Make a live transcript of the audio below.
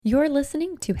You're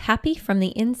listening to Happy from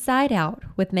the Inside Out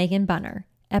with Megan Bunner,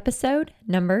 episode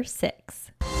number 6.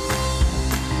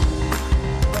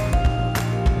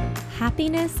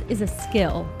 Happiness is a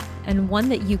skill and one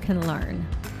that you can learn.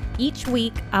 Each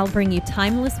week, I'll bring you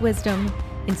timeless wisdom,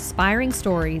 inspiring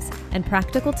stories, and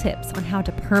practical tips on how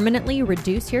to permanently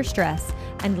reduce your stress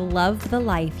and love the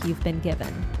life you've been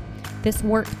given. This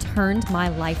work turned my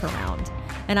life around,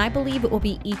 and I believe it will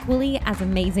be equally as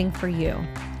amazing for you.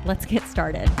 Let's get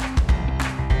started.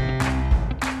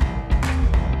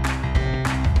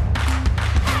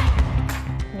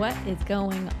 What is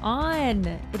going on?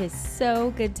 It is so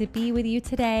good to be with you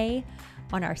today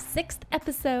on our 6th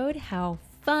episode. How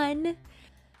fun!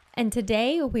 And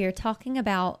today we are talking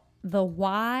about the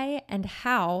why and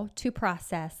how to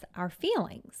process our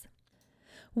feelings.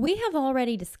 We have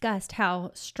already discussed how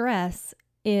stress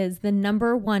is the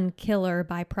number one killer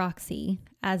by proxy,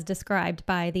 as described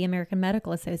by the American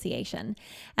Medical Association,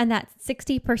 and that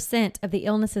 60% of the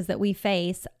illnesses that we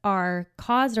face are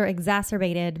caused or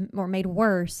exacerbated or made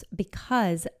worse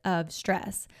because of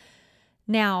stress.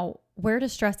 Now, where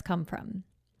does stress come from?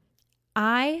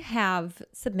 I have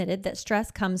submitted that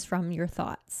stress comes from your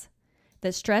thoughts.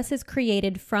 That stress is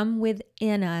created from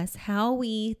within us, how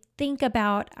we think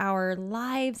about our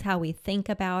lives, how we think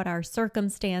about our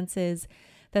circumstances,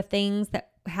 the things that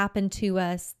happen to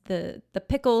us, the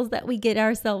pickles that we get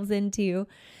ourselves into.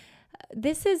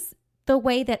 This is the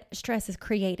way that stress is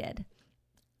created.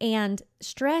 And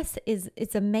stress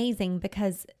it's amazing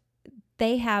because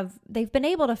they've been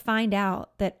able to find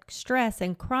out that stress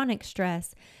and chronic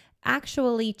stress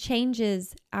actually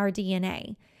changes our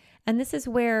DNA. And this is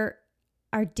where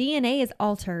our DNA is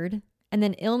altered and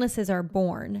then illnesses are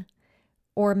born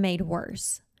or made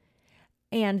worse.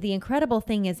 And the incredible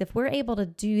thing is if we're able to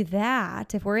do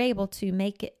that, if we're able to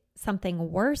make it something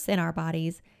worse in our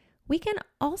bodies, we can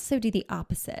also do the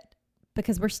opposite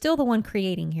because we're still the one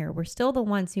creating here. We're still the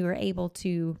ones who are able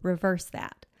to reverse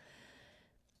that.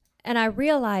 And I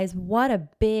realize what a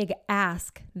big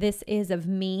ask this is of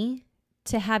me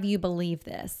to have you believe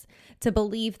this, to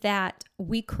believe that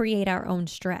we create our own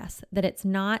stress, that it's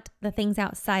not the things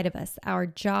outside of us, our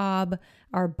job,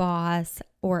 our boss,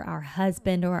 or our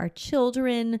husband, or our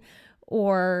children,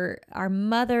 or our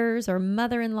mothers or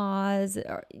mother-in-laws,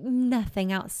 or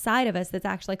nothing outside of us that's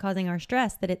actually causing our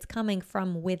stress, that it's coming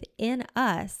from within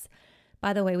us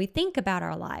by the way we think about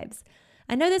our lives.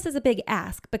 I know this is a big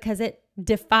ask because it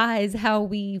defies how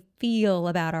we feel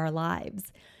about our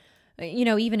lives. You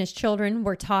know, even as children,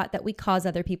 we're taught that we cause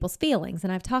other people's feelings.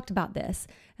 And I've talked about this,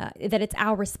 that it's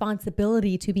our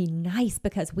responsibility to be nice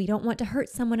because we don't want to hurt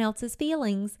someone else's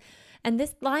feelings. And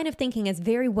this line of thinking is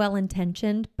very well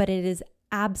intentioned, but it is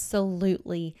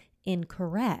absolutely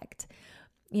incorrect.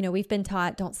 You know, we've been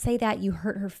taught, don't say that, you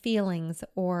hurt her feelings,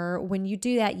 or when you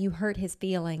do that, you hurt his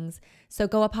feelings. So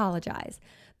go apologize.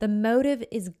 The motive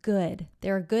is good.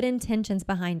 There are good intentions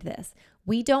behind this.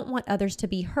 We don't want others to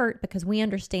be hurt because we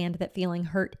understand that feeling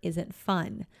hurt isn't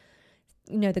fun.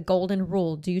 You know, the golden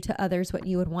rule, do to others what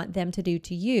you would want them to do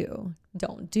to you.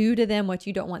 Don't do to them what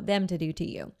you don't want them to do to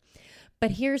you.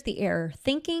 But here's the error.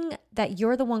 Thinking that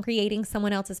you're the one creating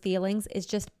someone else's feelings is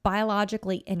just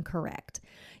biologically incorrect.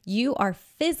 You are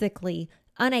physically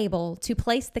unable to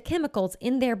place the chemicals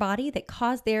in their body that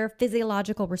cause their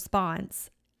physiological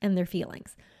response and their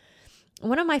feelings.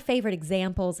 One of my favorite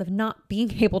examples of not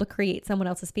being able to create someone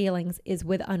else's feelings is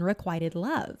with unrequited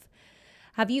love.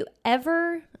 Have you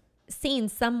ever seen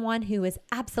someone who is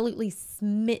absolutely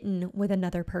smitten with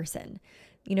another person?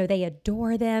 You know, they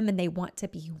adore them and they want to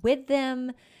be with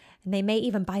them, and they may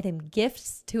even buy them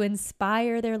gifts to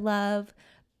inspire their love,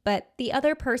 but the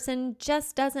other person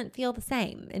just doesn't feel the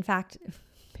same. In fact,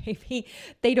 maybe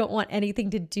they don't want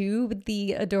anything to do with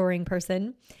the adoring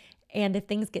person. And if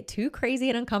things get too crazy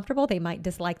and uncomfortable, they might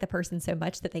dislike the person so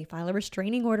much that they file a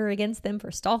restraining order against them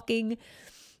for stalking.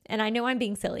 And I know I'm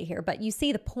being silly here, but you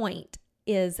see the point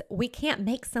is we can't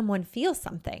make someone feel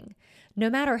something. No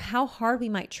matter how hard we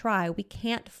might try, we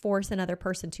can't force another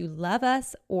person to love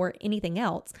us or anything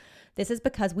else. This is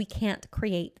because we can't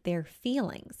create their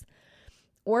feelings.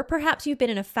 Or perhaps you've been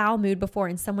in a foul mood before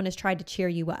and someone has tried to cheer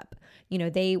you up. You know,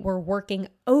 they were working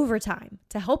overtime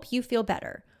to help you feel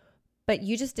better, but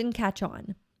you just didn't catch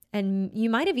on. And you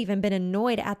might have even been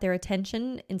annoyed at their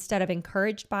attention instead of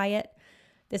encouraged by it.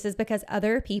 This is because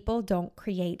other people don't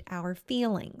create our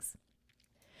feelings.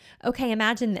 Okay,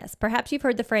 imagine this. Perhaps you've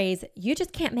heard the phrase, you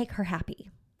just can't make her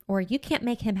happy, or you can't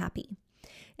make him happy.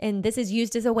 And this is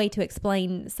used as a way to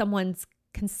explain someone's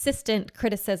consistent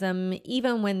criticism,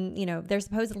 even when, you know, they're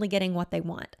supposedly getting what they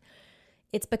want.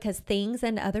 It's because things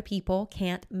and other people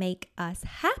can't make us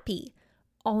happy.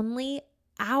 Only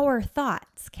our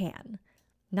thoughts can,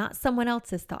 not someone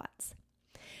else's thoughts.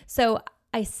 So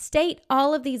I state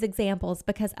all of these examples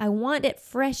because I want it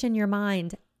fresh in your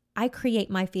mind. I create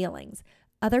my feelings.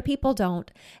 Other people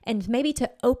don't. And maybe to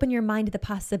open your mind to the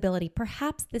possibility,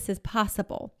 perhaps this is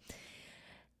possible.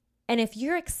 And if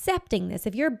you're accepting this,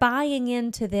 if you're buying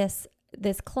into this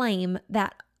claim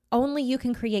that only you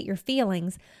can create your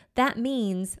feelings, that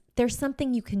means there's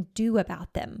something you can do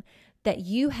about them, that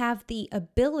you have the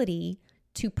ability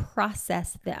to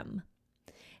process them.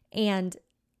 And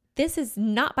this is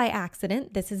not by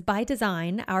accident. This is by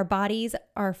design. Our bodies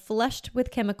are flushed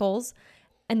with chemicals,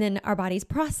 and then our bodies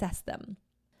process them.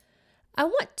 I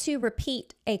want to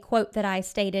repeat a quote that I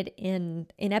stated in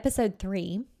episode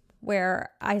 3, where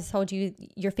I told you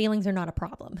your feelings are not a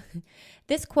problem.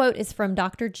 This quote is from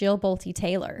Dr. Jill Bolte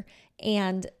Taylor,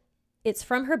 and it's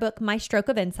from her book, My Stroke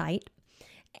of Insight.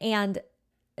 And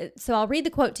so I'll read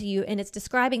the quote to you, and it's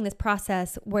describing this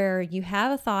process where you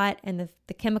have a thought and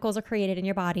the chemicals are created in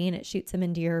your body and it shoots them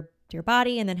into your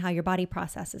body, and then how your body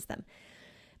processes them.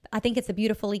 I think it's a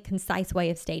beautifully concise way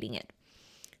of stating it.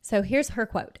 So here's her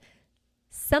quote.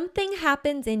 Something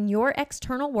happens in your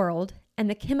external world and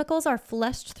the chemicals are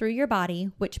flushed through your body,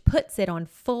 which puts it on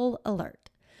full alert.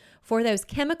 For those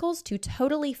chemicals to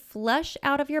totally flush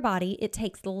out of your body, it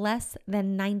takes less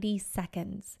than 90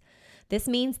 seconds. This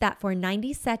means that for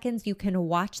 90 seconds, you can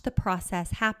watch the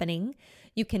process happening,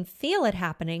 you can feel it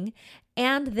happening,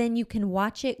 and then you can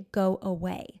watch it go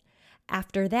away.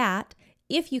 After that,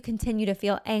 if you continue to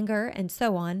feel anger and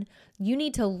so on, you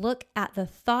need to look at the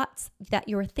thoughts that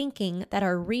you're thinking that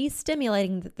are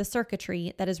re-stimulating the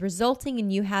circuitry that is resulting in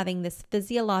you having this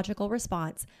physiological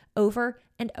response over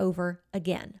and over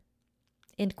again.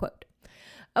 End quote.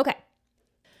 Okay.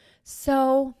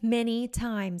 So many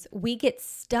times we get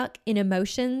stuck in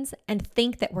emotions and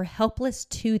think that we're helpless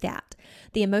to that.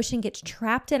 The emotion gets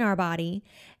trapped in our body.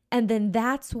 And then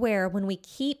that's where, when we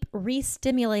keep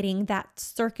re-stimulating that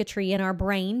circuitry in our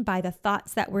brain by the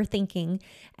thoughts that we're thinking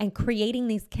and creating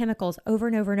these chemicals over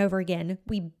and over and over again,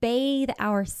 we bathe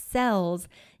ourselves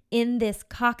in this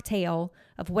cocktail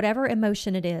of whatever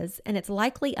emotion it is. And it's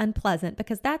likely unpleasant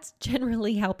because that's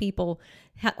generally how people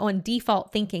on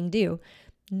default thinking do.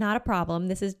 Not a problem.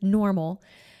 This is normal.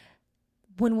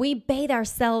 When we bathe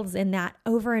ourselves in that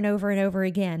over and over and over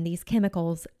again, these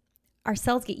chemicals, our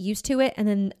cells get used to it, and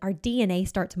then our DNA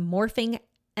starts morphing,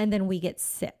 and then we get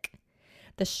sick.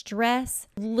 The stress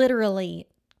literally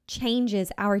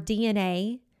changes our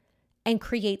DNA and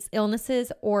creates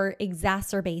illnesses or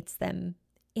exacerbates them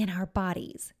in our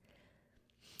bodies.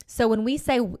 So when we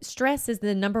say stress is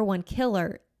the number one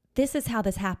killer, this is how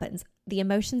this happens. The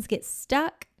emotions get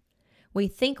stuck. We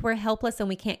think we're helpless and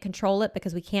we can't control it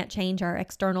because we can't change our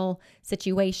external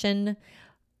situation,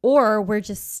 or we're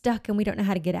just stuck and we don't know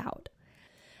how to get out.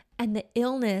 And the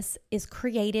illness is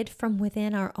created from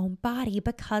within our own body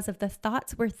because of the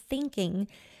thoughts we're thinking,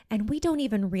 and we don't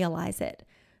even realize it.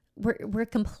 We're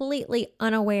completely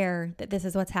unaware that this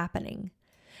is what's happening.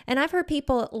 And I've heard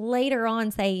people later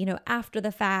on say, after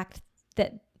the fact,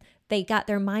 that they got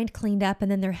their mind cleaned up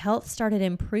and then their health started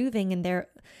improving, and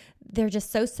they're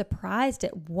just so surprised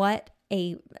at what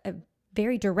a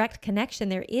very direct connection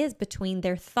there is between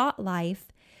their thought life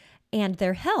and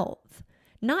their health.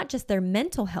 Not just their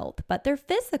mental health, but their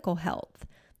physical health.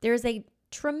 There's a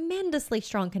tremendously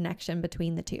strong connection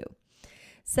between the two.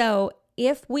 So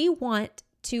if we want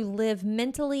to live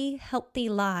mentally healthy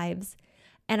lives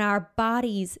and our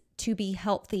bodies to be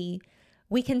healthy,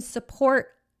 we can support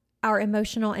our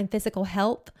emotional and physical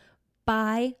health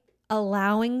by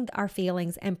allowing our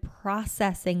feelings and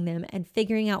processing them and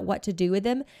figuring out what to do with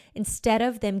them instead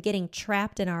of them getting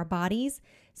trapped in our bodies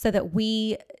so that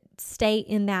we stay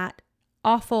in that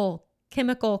awful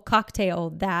chemical cocktail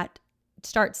that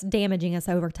starts damaging us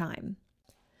over time.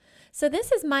 So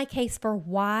this is my case for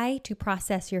why to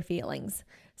process your feelings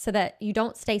so that you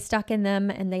don't stay stuck in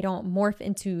them and they don't morph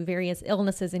into various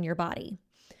illnesses in your body.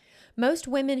 Most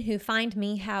women who find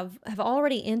me have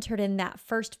already entered in that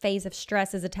first phase of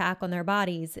stress as attack on their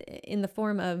bodies in the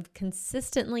form of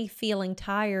consistently feeling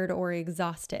tired or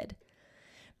exhausted.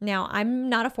 Now, I'm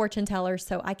not a fortune teller,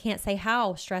 so I can't say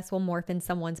how stress will morph in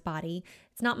someone's body.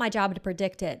 It's not my job to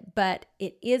predict it, but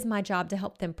it is my job to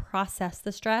help them process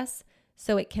the stress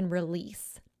so it can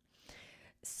release.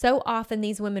 So often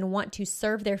these women want to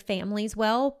serve their families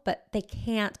well, but they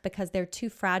can't because they're too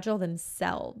fragile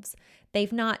themselves.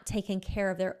 They've not taken care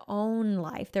of their own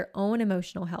life, their own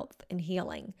emotional health and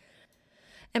healing.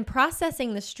 And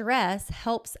processing the stress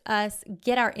helps us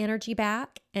get our energy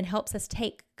back and helps us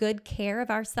take good care of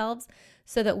ourselves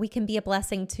so that we can be a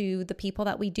blessing to the people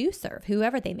that we do serve,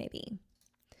 whoever they may be.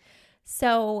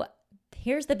 So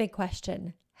here's the big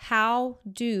question. How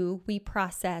do we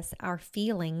process our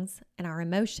feelings and our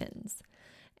emotions?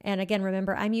 And again,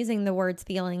 remember, I'm using the words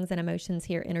feelings and emotions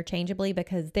here interchangeably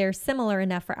because they're similar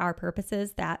enough for our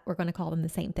purposes that we're going to call them the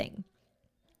same thing.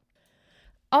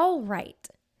 All right.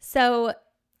 So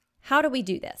how do we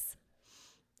do this?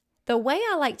 The way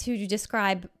I like to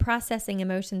describe processing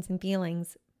emotions and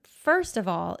feelings, first of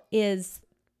all, is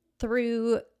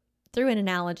through an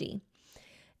analogy.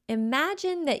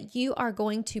 Imagine that you are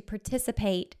going to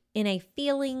participate in a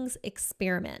feelings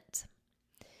experiment.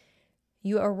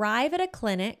 You arrive at a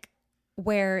clinic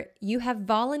where you have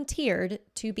volunteered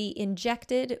to be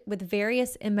injected with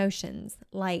various emotions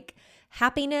like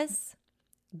happiness,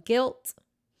 guilt,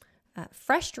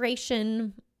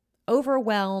 frustration,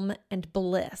 overwhelm, and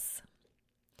bliss.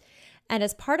 And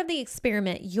as part of the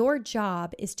experiment, your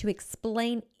job is to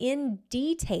explain in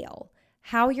detail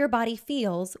how your body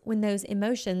feels when those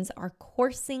emotions are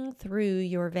coursing through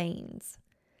your veins.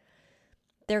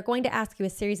 They're going to ask you a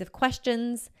series of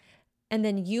questions, and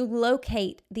then you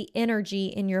locate the energy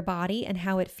in your body and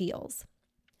how it feels.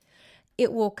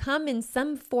 It will come in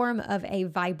some form of a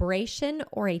vibration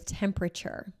or a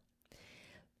temperature.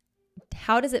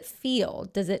 How does it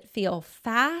feel? Does it feel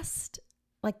fast?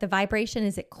 Like the vibration,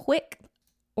 is it quick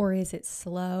or is it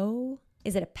slow?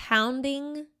 Is it a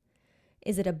pounding?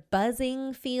 Is it a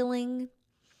buzzing feeling?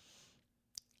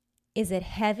 Is it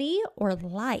heavy or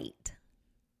light?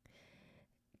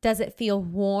 Does it feel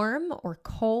warm or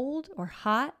cold or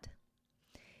hot?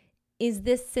 Is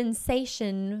this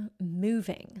sensation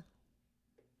moving?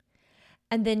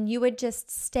 And then you would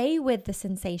just stay with the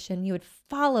sensation. You would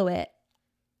follow it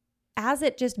as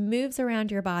it just moves around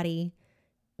your body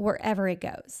wherever it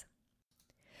goes.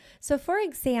 So for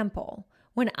example,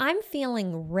 when I'm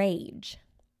feeling rage,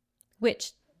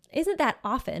 which isn't that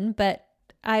often, but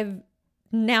I've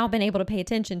now been able to pay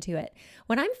attention to it.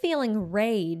 When I'm feeling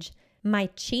rage, my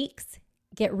cheeks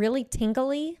get really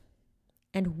tingly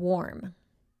and warm.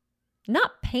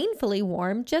 Not painfully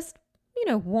warm, just,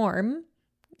 warm.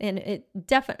 And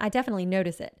I definitely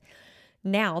notice it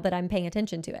now that I'm paying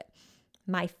attention to it.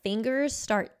 My fingers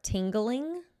start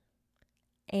tingling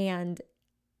and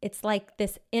it's like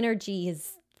this energy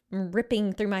is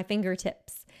ripping through my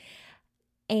fingertips.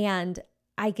 And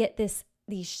I get these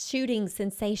shooting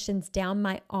sensations down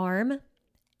my arm.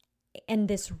 And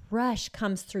this rush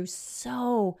comes through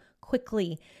so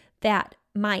quickly that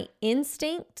my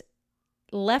instinct,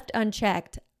 left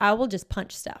unchecked, I will just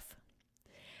punch stuff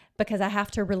because I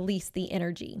have to release the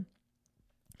energy.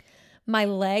 My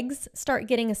legs start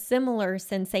getting a similar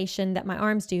sensation that my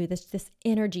arms do, this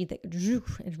energy that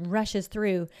rushes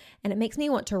through, and it makes me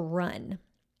want to run.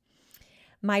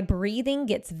 My breathing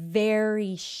gets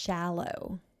very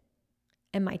shallow,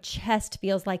 and my chest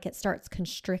feels like it starts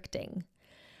constricting.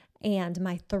 And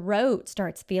my throat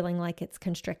starts feeling like it's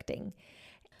constricting.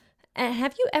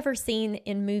 Have you ever seen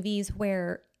in movies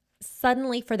where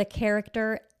suddenly for the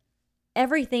character,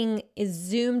 everything is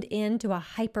zoomed into a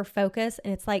hyper focus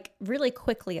and it's like really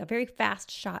quickly, a very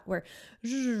fast shot where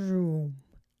and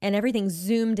everything's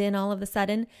zoomed in all of a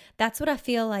sudden? That's what I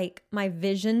feel like my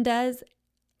vision does.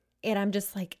 And I'm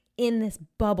just like in this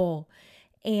bubble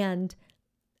and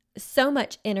so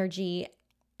much energy.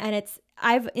 And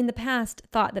I've in the past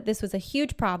thought that this was a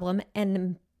huge problem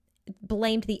and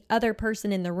blamed the other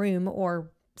person in the room or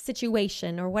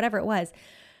situation or whatever it was,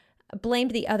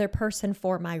 blamed the other person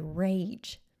for my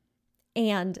rage.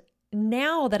 And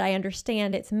now that I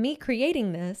understand it's me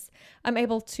creating this, I'm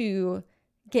able to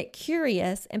get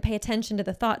curious and pay attention to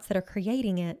the thoughts that are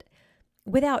creating it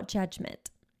without judgment.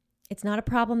 It's not a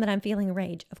problem that I'm feeling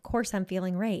rage. Of course I'm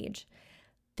feeling rage.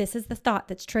 This is the thought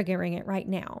that's triggering it right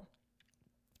now.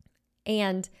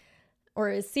 Or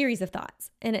a series of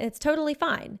thoughts, and it's totally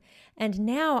fine. And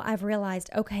now I've realized,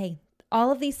 okay,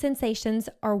 all of these sensations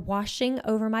are washing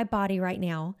over my body right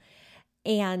now,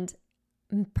 and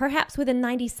perhaps within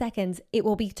 90 seconds, it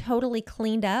will be totally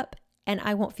cleaned up and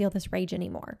I won't feel this rage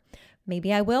anymore.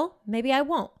 Maybe I will, maybe I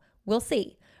won't. We'll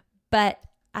see. But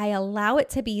I allow it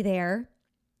to be there,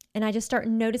 and I just start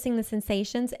noticing the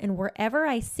sensations, and wherever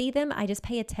I see them, I just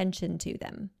pay attention to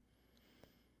them.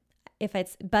 If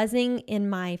it's buzzing in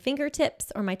my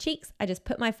fingertips or my cheeks, I just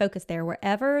put my focus there.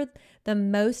 Wherever the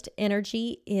most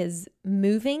energy is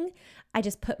moving, I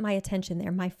just put my attention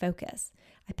there, my focus.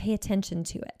 I pay attention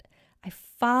to it. I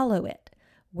follow it.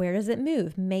 Where does it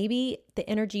move? Maybe the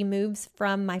energy moves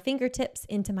from my fingertips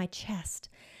into my chest,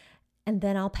 and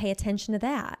then I'll pay attention to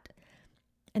that.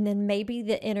 And then maybe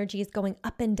the energy is going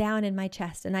up and down in my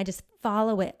chest, and I just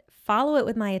follow it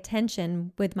with my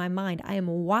attention, with my mind. I am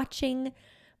watching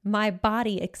my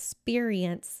body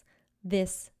experience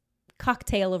this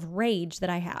cocktail of rage that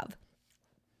I have.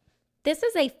 This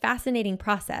is a fascinating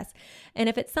process. And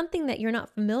if it's something that you're not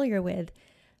familiar with,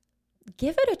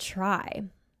 give it a try.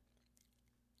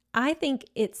 I think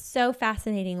it's so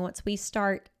fascinating once we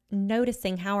start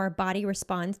noticing how our body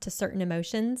responds to certain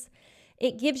emotions.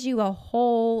 It gives you a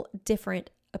whole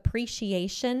different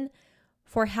appreciation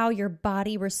for how your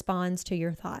body responds to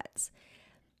your thoughts.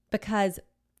 Because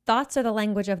thoughts are the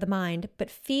language of the mind, but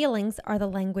feelings are the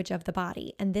language of the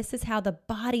body. And this is how the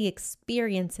body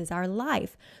experiences our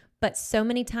life. But so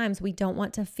many times we don't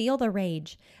want to feel the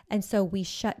rage. And so we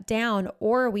shut down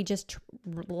or we just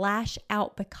lash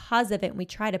out because of it. And we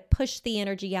try to push the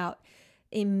energy out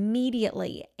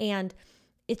immediately. And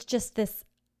it's just this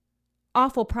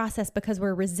awful process because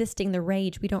we're resisting the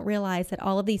rage. We don't realize that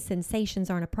all of these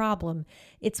sensations aren't a problem.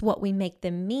 It's what we make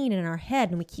them mean in our head.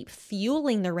 And we keep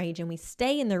fueling the rage and we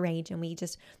stay in the rage and we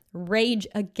just rage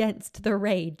against the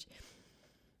rage.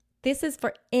 This is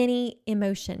for any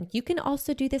emotion. You can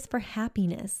also do this for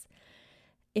happiness.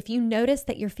 If you notice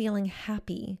that you're feeling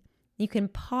happy, you can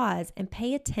pause and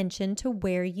pay attention to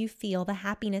where you feel the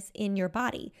happiness in your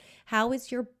body. How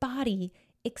is your body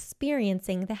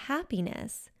experiencing the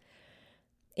happiness?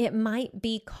 It might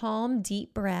be calm,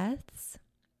 deep breaths,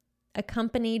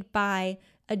 accompanied by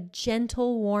a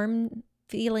gentle, warm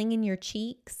feeling in your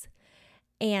cheeks,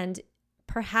 and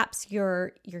perhaps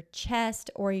your chest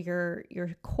or your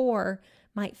core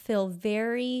might feel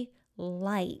very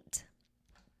light,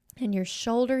 and your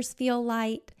shoulders feel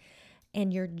light,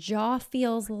 and your jaw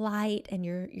feels light, and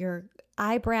your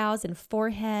eyebrows and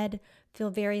forehead feel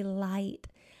very light.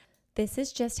 This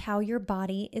is just how your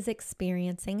body is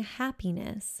experiencing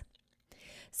happiness.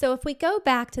 So if we go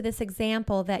back to this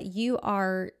example that you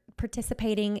are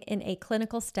participating in a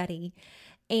clinical study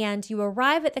and you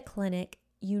arrive at the clinic,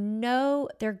 you know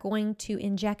they're going to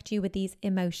inject you with these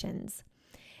emotions.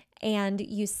 And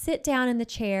you sit down in the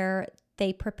chair,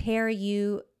 they prepare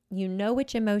you, you know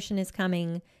which emotion is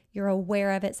coming, you're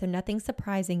aware of it, so nothing's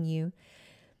surprising you.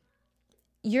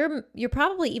 You're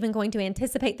probably even going to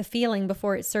anticipate the feeling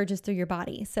before it surges through your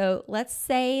body. So let's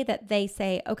say that they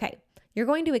say, okay, you're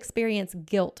going to experience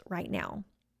guilt right now.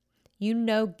 You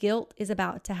know guilt is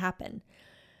about to happen.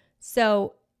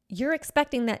 So you're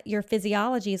expecting that your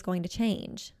physiology is going to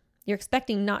change. You're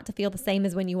expecting not to feel the same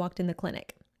as when you walked in the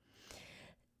clinic.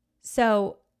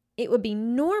 So it would be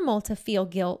normal to feel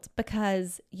guilt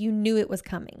because you knew it was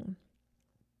coming.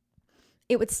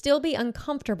 It would still be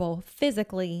uncomfortable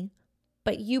physically,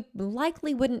 but you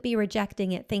likely wouldn't be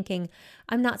rejecting it thinking,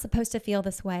 I'm not supposed to feel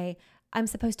this way. I'm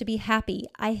supposed to be happy.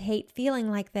 I hate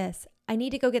feeling like this. I need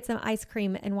to go get some ice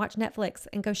cream and watch Netflix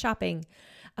and go shopping.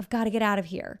 I've got to get out of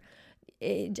here.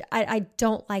 I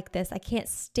don't like this. I can't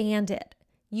stand it.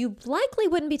 You likely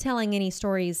wouldn't be telling any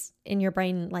stories in your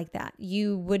brain like that.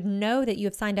 You would know that you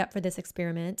have signed up for this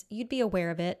experiment. You'd be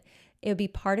aware of it. It would be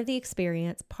part of the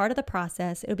experience, part of the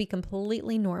process. It would be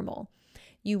completely normal.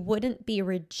 You wouldn't be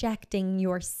rejecting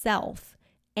yourself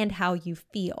and how you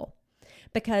feel.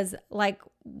 Because like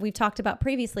we've talked about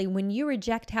previously, when you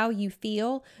reject how you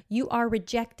feel, you are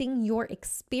rejecting your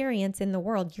experience in the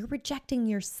world. You're rejecting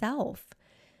yourself.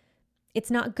 It's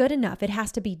not good enough. It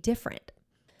has to be different.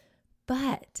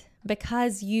 But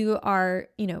because you are,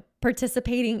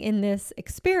 participating in this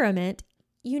experiment,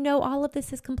 all of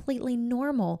this is completely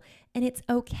normal and it's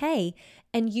okay.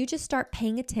 And you just start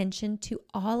paying attention to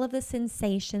all of the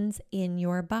sensations in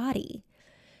your body.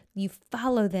 You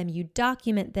follow them, you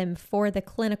document them for the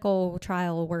clinical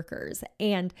trial workers,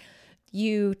 and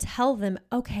you tell them,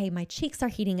 okay, my cheeks are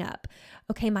heating up.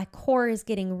 Okay, my core is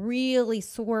getting really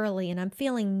swirly and I'm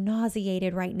feeling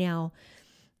nauseated right now,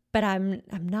 but I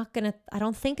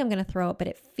don't think I'm going to throw up, but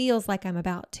it feels like I'm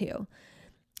about to.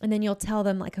 And then you'll tell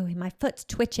them like, oh, my foot's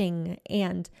twitching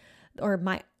or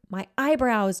my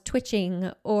eyebrows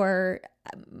twitching, or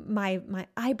my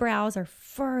eyebrows are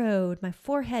furrowed. My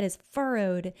forehead is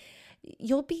furrowed.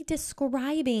 You'll be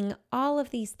describing all of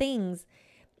these things.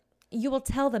 You will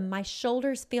tell them my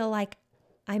shoulders feel like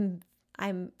I'm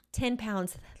 10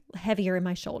 pounds heavier in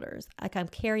my shoulders. Like I'm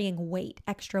carrying weight,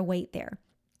 extra weight there.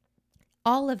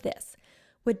 All of this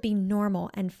would be normal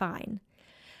and fine.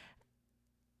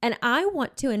 And I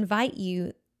want to invite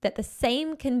you that the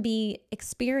same can be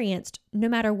experienced no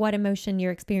matter what emotion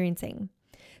you're experiencing.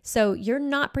 So you're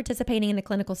not participating in a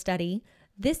clinical study.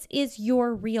 This is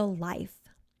your real life.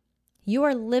 You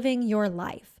are living your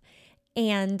life.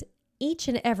 And each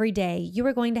and every day, you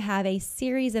are going to have a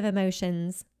series of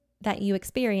emotions that you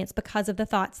experience because of the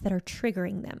thoughts that are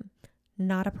triggering them.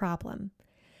 Not a problem.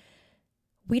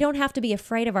 We don't have to be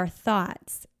afraid of our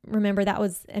thoughts. Remember, that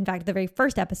was, in fact, the very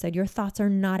first episode. Your thoughts are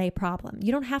not a problem.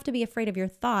 You don't have to be afraid of your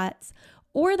thoughts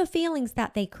or the feelings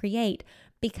that they create,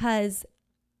 because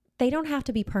they don't have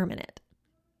to be permanent.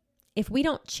 If we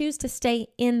don't choose to stay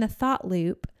in the thought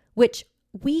loop, which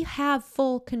we have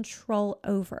full control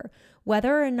over,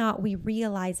 whether or not we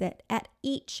realize it at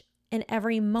each and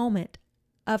every moment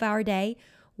of our day,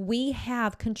 we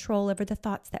have control over the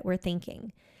thoughts that we're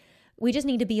thinking. We just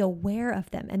need to be aware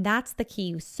of them. And that's the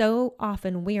key. So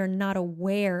often we are not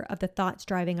aware of the thoughts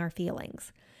driving our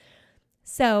feelings.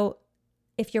 So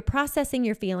if you're processing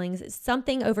your feelings,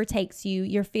 something overtakes you,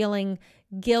 you're feeling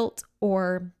guilt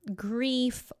or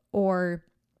grief, or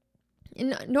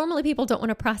normally people don't want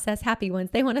to process happy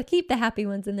ones. They want to keep the happy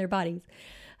ones in their bodies.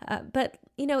 But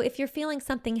if you're feeling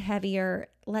something heavier,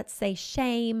 let's say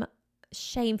shame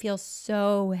feels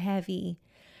so heavy,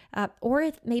 or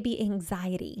if maybe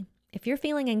anxiety. If you're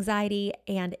feeling anxiety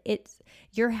and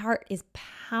your heart is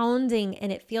pounding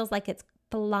and it feels like it's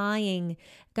going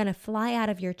to fly out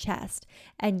of your chest,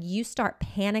 and you start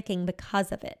panicking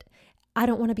because of it. I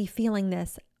don't want to be feeling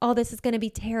this. Oh, this is going to be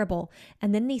terrible.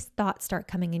 And then these thoughts start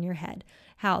coming in your head,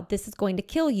 how this is going to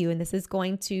kill you and this is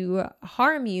going to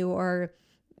harm you, or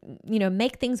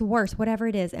make things worse, whatever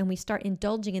it is. And we start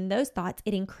indulging in those thoughts.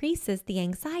 It increases the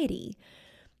anxiety.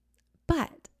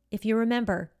 But if you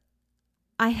remember,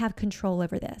 I have control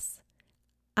over this.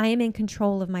 I am in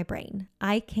control of my brain.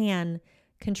 I can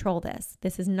control this.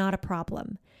 This is not a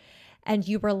problem. And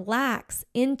you relax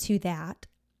into that.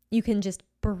 You can just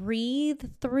breathe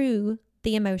through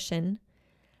the emotion,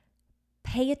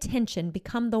 pay attention,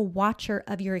 become the watcher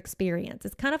of your experience.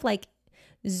 It's kind of like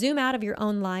zoom out of your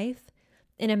own life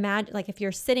and imagine, like if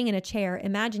you're sitting in a chair,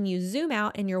 imagine you zoom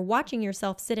out and you're watching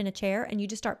yourself sit in a chair, and you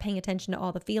just start paying attention to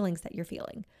all the feelings that you're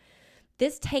feeling.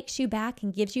 This takes you back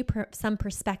and gives you some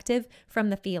perspective from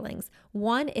the feelings.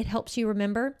 One, it helps you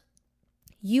remember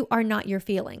you are not your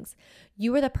feelings.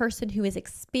 You are the person who is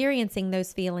experiencing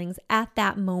those feelings at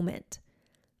that moment.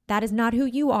 That is not who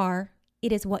you are.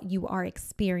 It is what you are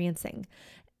experiencing.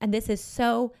 And this is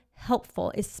so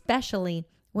helpful, especially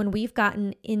when we've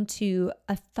gotten into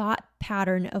a thought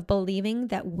pattern of believing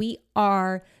that we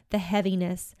are the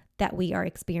heaviness that we are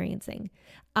experiencing.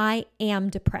 I am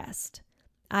depressed.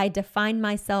 I define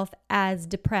myself as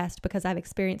depressed because I've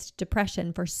experienced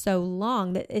depression for so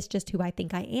long that it's just who I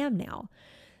think I am now.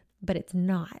 But it's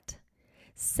not.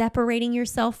 Separating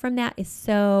yourself from that is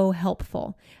so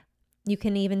helpful. You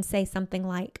can even say something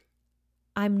like,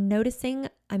 I'm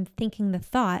thinking the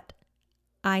thought,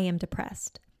 I am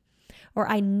depressed. Or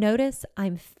I notice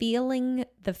I'm feeling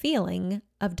the feeling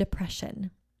of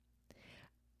depression.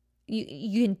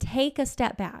 You can take a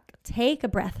step back, take a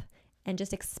breath, and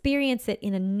just experience it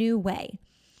in a new way.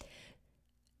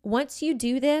 Once you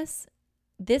do this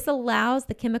allows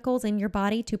the chemicals in your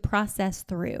body to process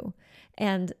through.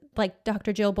 And like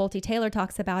Dr. Jill Bolte Taylor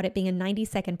talks about it being a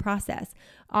 90-second process.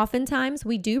 Oftentimes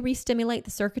we do re-stimulate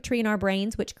the circuitry in our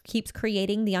brains, which keeps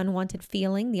creating the unwanted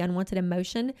feeling, the unwanted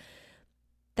emotion.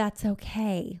 That's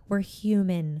okay. We're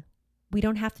human. We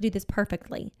don't have to do this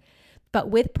perfectly. But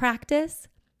with practice,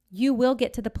 you will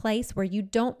get to the place where you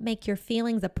don't make your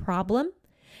feelings a problem,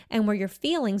 and where your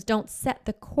feelings don't set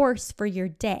the course for your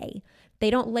day. They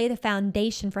don't lay the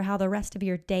foundation for how the rest of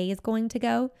your day is going to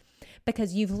go,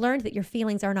 because you've learned that your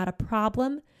feelings are not a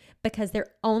problem, because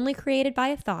they're only created by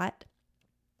a thought.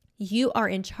 You are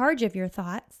in charge of your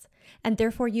thoughts, and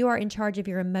therefore you are in charge of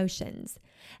your emotions.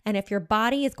 And if your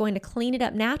body is going to clean it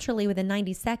up naturally within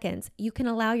 90 seconds, you can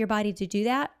allow your body to do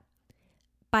that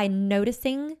by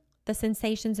noticing the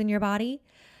sensations in your body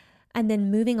and then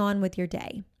moving on with your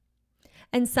day.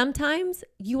 And sometimes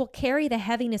you will carry the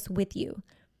heaviness with you.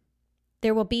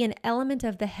 There will be an element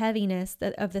of the heaviness,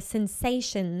 of the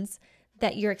sensations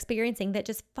that you're experiencing that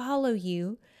just follow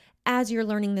you as you're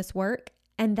learning this work,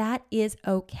 and that is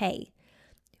okay.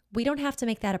 We don't have to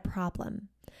make that a problem.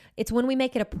 It's when we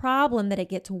make it a problem that it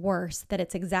gets worse, that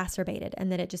it's exacerbated,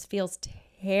 and that it just feels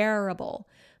terrible.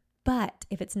 But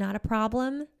if it's not a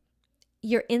problem,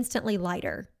 you're instantly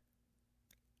lighter.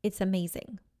 It's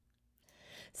amazing.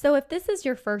 So if this is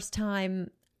your first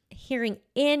time hearing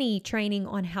any training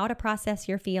on how to process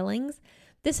your feelings,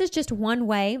 this is just one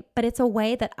way, but it's a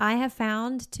way that I have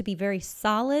found to be very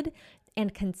solid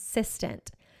and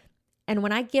consistent. And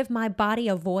when I give my body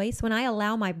a voice, when I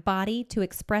allow my body to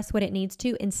express what it needs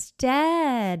to,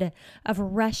 instead of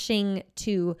rushing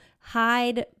to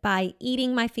hide by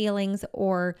eating my feelings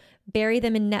or bury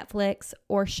them in Netflix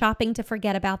or shopping to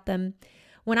forget about them,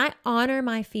 When I honor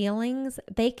my feelings,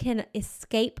 they can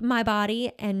escape my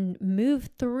body and move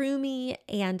through me,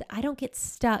 and I don't get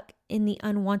stuck in the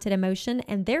unwanted emotion,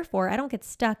 and therefore I don't get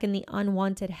stuck in the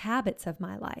unwanted habits of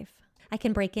my life. I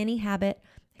can break any habit,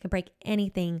 I can break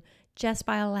anything just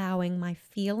by allowing my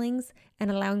feelings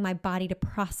and allowing my body to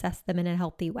process them in a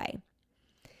healthy way.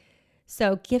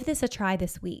 So give this a try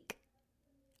this week.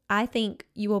 I think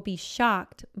you will be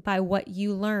shocked by what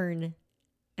you learn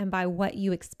and by what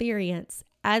you experience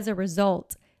as a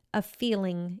result of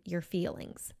feeling your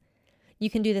feelings.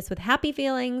 You can do this with happy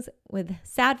feelings, with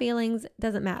sad feelings,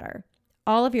 doesn't matter.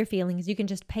 All of your feelings, you can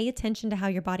just pay attention to how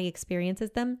your body experiences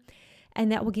them,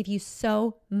 and that will give you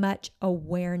so much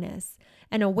awareness.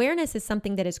 And awareness is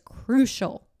something that is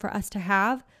crucial for us to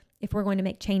have if we're going to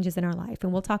make changes in our life.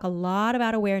 And we'll talk a lot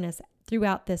about awareness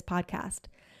throughout this podcast.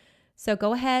 So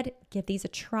go ahead, give these a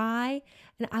try,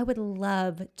 and I would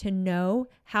love to know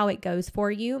how it goes for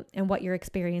you and what your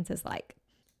experience is like.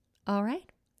 All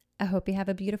right. I hope you have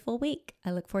a beautiful week.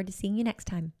 I look forward to seeing you next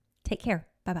time. Take care.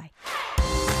 Bye-bye.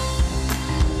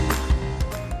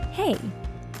 Hey,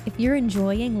 if you're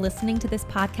enjoying listening to this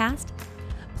podcast,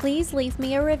 please leave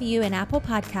me a review in Apple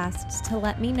Podcasts to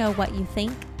let me know what you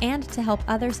think and to help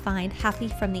others find Happy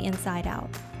from the Inside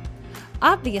Out.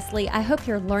 Obviously, I hope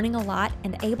you're learning a lot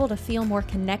and able to feel more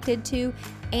connected to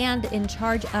and in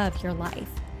charge of your life.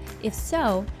 If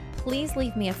so, please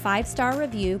leave me a 5-star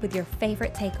review with your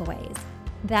favorite takeaways.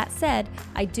 That said,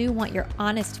 I do want your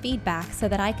honest feedback so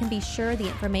that I can be sure the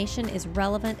information is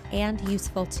relevant and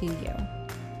useful to you.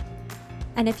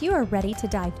 And if you are ready to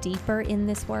dive deeper in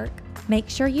this work, make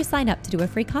sure you sign up to do a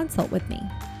free consult with me.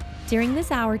 During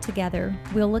this hour together,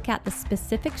 we'll look at the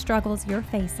specific struggles you're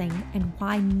facing and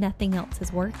why nothing else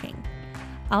is working.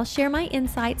 I'll share my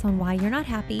insights on why you're not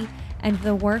happy and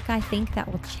the work I think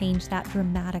that will change that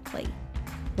dramatically.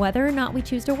 Whether or not we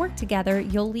choose to work together,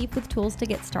 you'll leave with tools to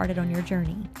get started on your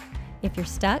journey. If you're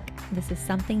stuck, this is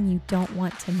something you don't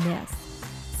want to miss.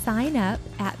 Sign up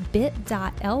at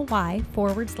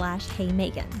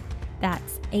bit.ly/HeyMegan.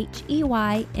 That's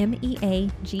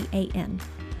HeyMeagan.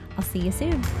 I'll see you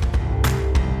soon.